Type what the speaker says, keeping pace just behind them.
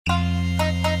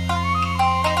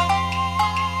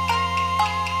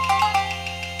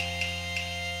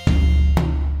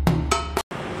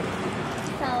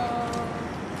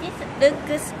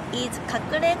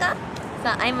れが So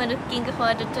I'm looking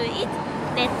forward to it.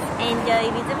 Let's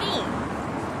enjoy with me.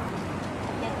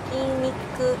 焼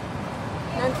肉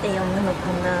なんて読むのか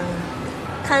な。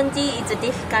漢字 is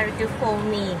difficult for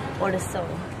me also.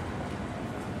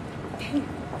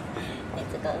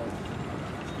 Let's go.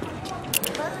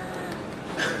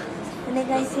 お願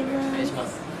いしま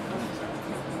す。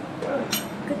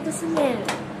グッドスメル。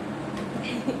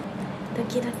ド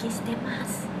キドキしてま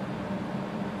す。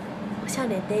おしゃ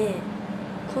れで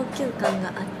高級感が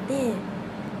あって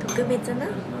特別な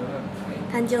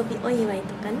誕生日お祝い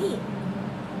とかに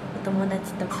お友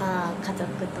達とか家族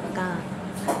とか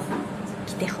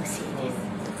来てほしいで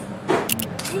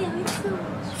す。美味しそう。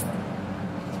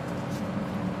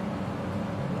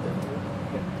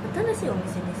新しいお店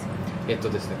ですか？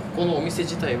ですね、ここのお店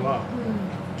自体は、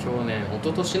去年、一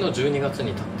昨年の12月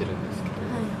に建ってるんですけど、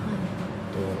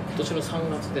今年の3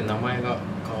月で名前が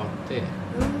変わってっていう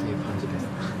感じです。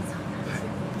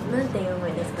なんて読む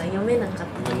んですか？読めなかっ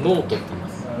た。ノートって言いま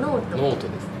す。ノート。ノート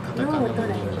ですね。カタカナのノート。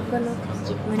この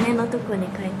胸のとこに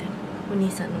書いてある。お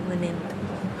兄さんの胸のとこ。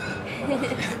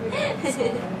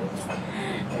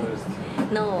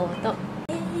ノート。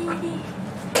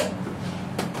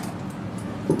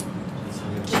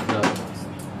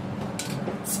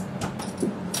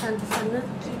さぬきで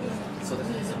す。そうです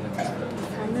ね。さ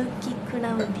ぬきク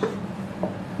ラウディ。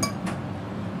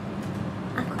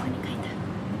あ、ここに書いてある。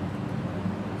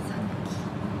さぬき。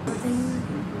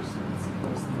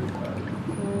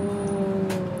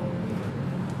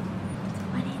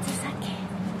What is sake?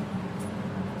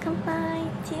 乾杯。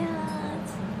チアーズ。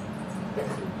い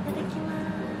ただきま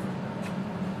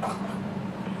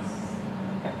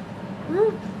す。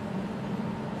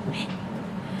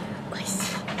美味し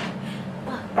そう。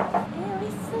美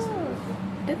味しそう。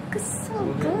Looks so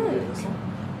good.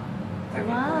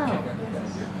 Wow.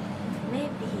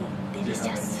 Maybe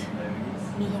delicious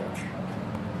meat.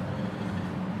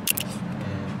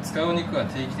 使うお肉は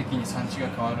定期的に産地が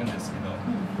変わるんですけど、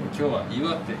今日は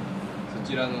岩手、そ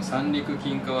ちらの三陸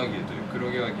金華和牛という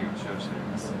黒毛和牛を使用しており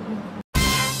ます。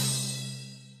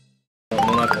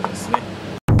の中ですね。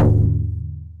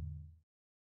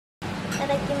いた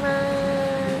だきま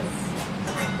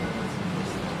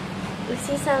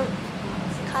す。牛さん、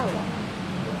カウ牛。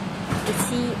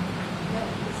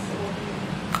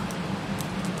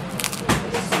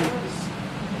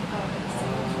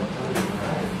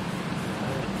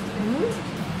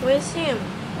美味しい。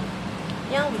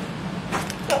やん。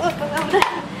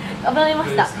暴れま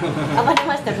した。暴れ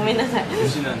ました。ごめんなさい。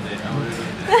牛なんで暴れる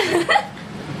んで。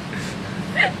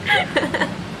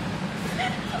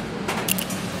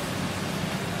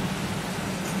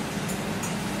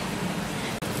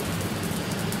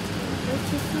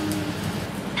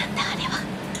なんだあれは。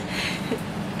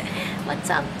What's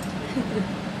up?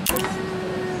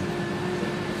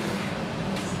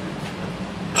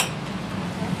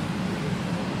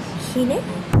 ヒレ？いた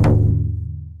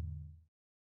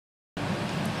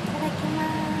だきま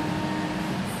す。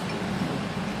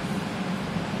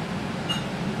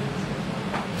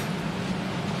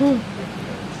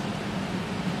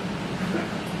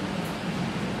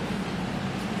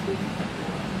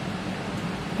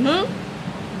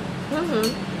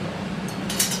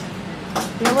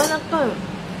柔らかい。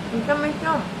めちゃめちゃ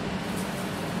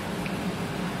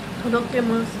とろけ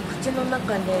ます。口の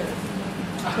中で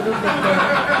とろけて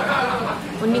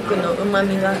お肉の旨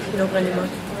味が広がります。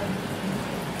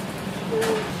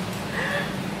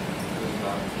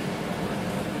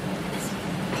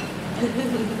い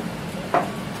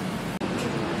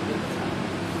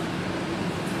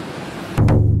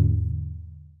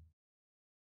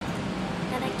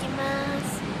ただきま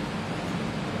す。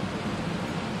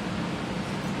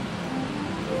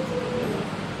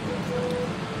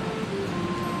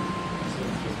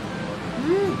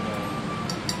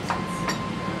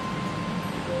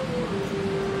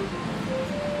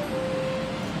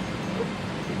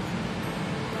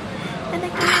いただ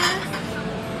きます。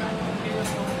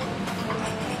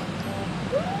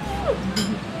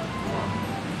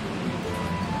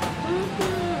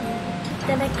い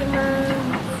ただきます。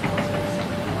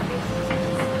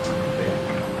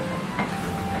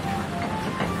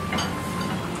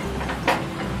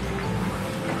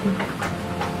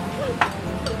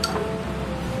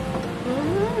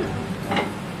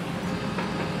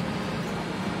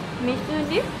ミス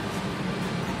ジ is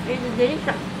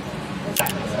delicious。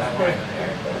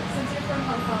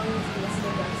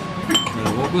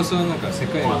僕はそのなんか世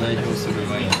界を代表する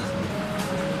ワインです。い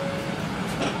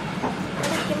た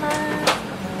だきます。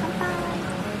乾杯。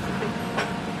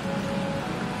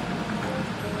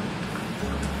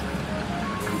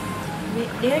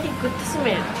Really good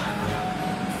smell。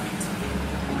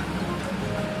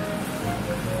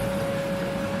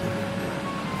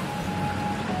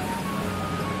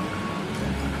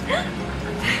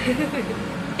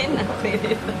変な声でフル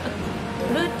ー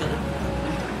ティ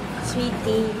ー、スイーテ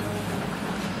ィー、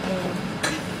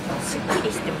すっき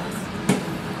りしてま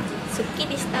す。すっき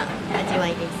りした味わ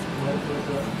いです。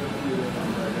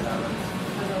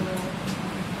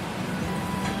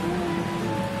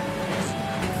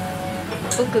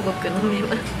ごくごく飲め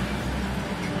ます。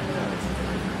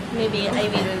Maybe I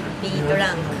will be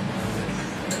drunk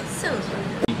soon.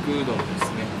 肉うどんで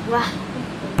すね。わ、い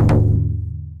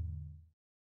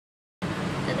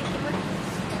ただきます。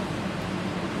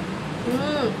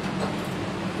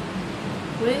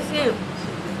美味しい。う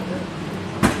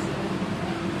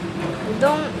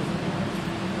どん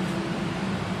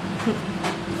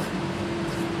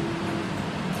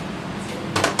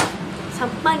さっ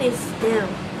ぱりしてで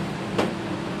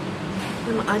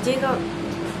も味が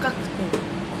深くて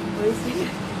美味しい。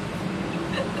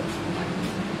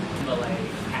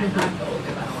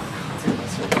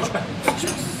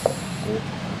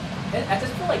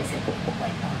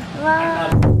わ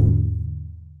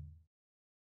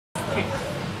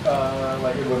ー、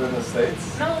Like within the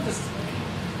states? No, just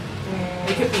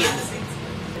it could be in the States.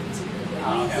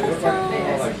 They look like, They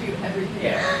execute everything.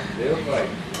 Yeah. they look like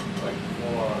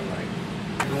full on like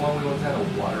the one we once had a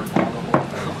waterfall, the whole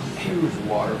time. Huge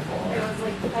waterfall. It was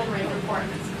like the whole rain report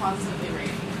and it's constantly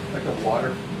raining. Like the water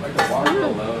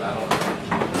alone, I don't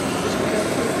know.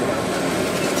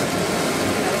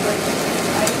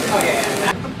 Oh yeah.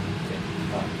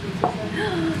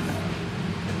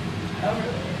 Oh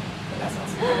really? That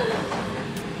sounds good.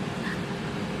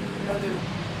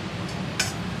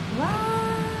わ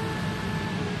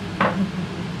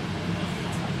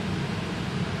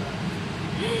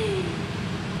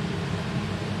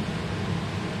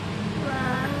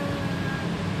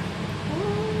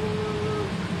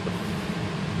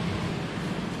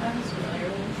I was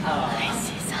reallyー、美味し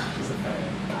そう。She's a fan.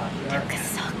 Looks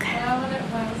so good. Yeah, when I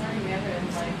was learning Mandarin,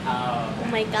 like Oh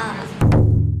my god.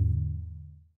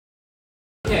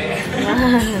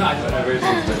 Whenever it's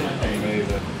just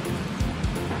amazing.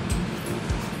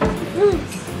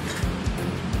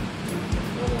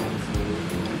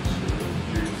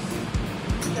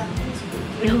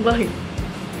 やばい。 I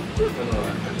don't know,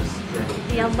 I just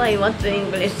drink やばい。What's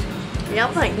English? や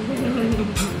ばい。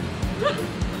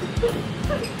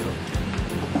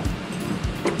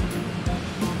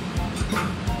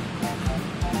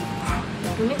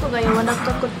お肉が柔ら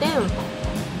かくて、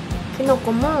きの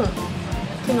こも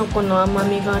きのこの甘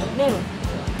みがあって、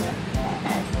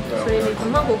それに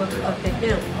卵がかかってて、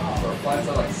グ so it flies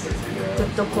out like 60 days.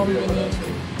 ッドコンビネーショ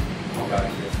ン。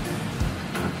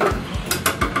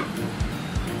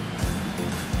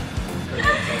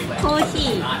コー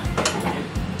ヒー。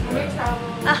 when we travel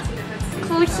Ah, to different states,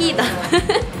 コーヒーだ。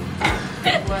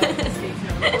 what the states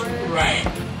never order. Right.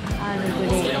 アール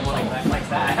グレイ。 Like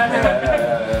that.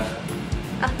 Yeah.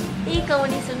 あ、いい香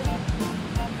りする。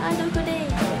アールグレイ。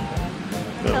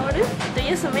香る？ Do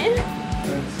you smell? It's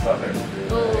southern.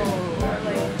 Dude. Oh.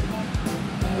 Naturally.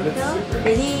 But it's No? super.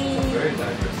 Very It's very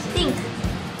diverse. Pink.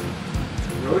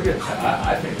 Really good. I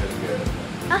think it's good.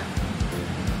 あ、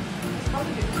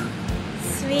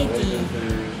スイーティー。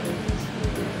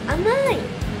甘い。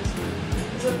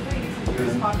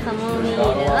カモミール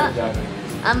は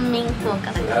安眠効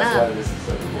果だから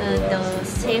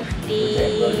セーフティ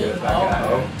ー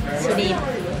スリープ。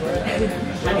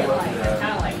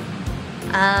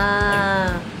あ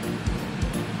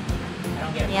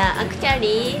ー、yeah,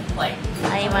 actually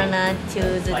I wanna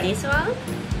choose this one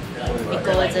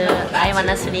because I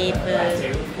wanna sleep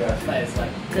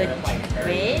good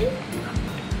way,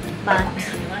 but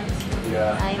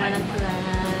Yeah. I wanna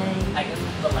try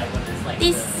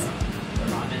this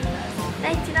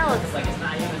light roast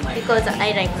because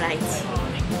I like light. 美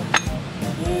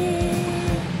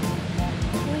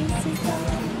味しそう。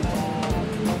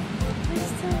美味し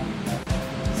そう。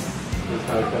 This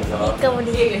how it comes いい out. 香り。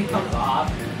 It comes off.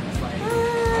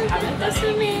 あー、楽し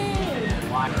み。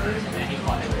 Waters and then he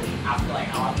caught it after like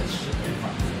I'll have to ship it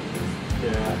from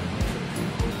Yeah.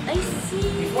 美味し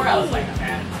い。 before I was like a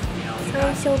fan, you know,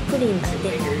 山椒プリンだって。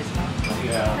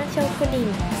 Yeah. 山椒プリン。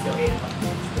 still ate it.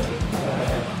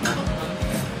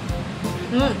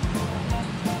 うん。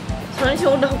山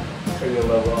椒だ。 So you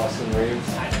love Austin Reeves?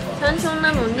 山椒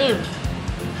なのに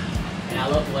And I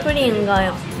love what プリンが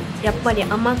やっぱり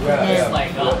甘く Yeah, て、 yeah.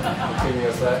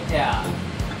 Leukemia set. yeah.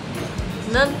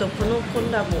 なんとこのコ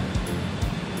ラボ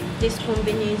This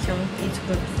combination is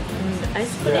good. アイ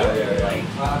スクリー Yeah, ム yeah, yeah.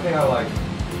 I think I like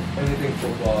anything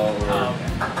football or Oh,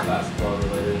 okay. basketball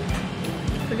related.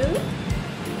 フルー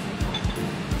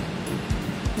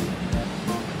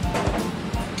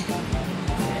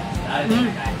That is my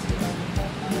guy too.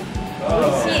 美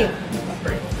味しい。 That's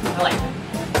pretty cool.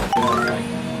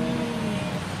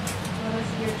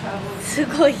 す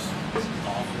ごい。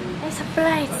サプ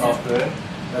ライズ。 Often.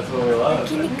 That's what we love.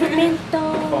 焼肉弁当。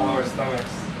 Follow our stomachs.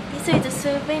 This is a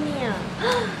souvenir. あ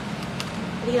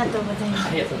りがとうございます。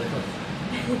ありがとうございます。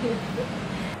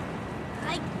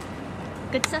はい、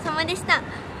ごちそうさまでした。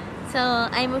So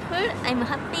I'm full, I'm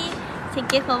happy.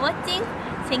 Thank you for watching.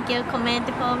 Thank you comment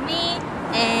for me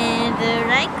and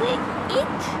like it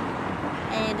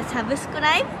and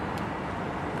subscribe.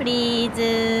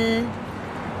 Please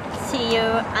see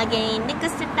you again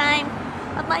next time.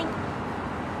 Bye bye.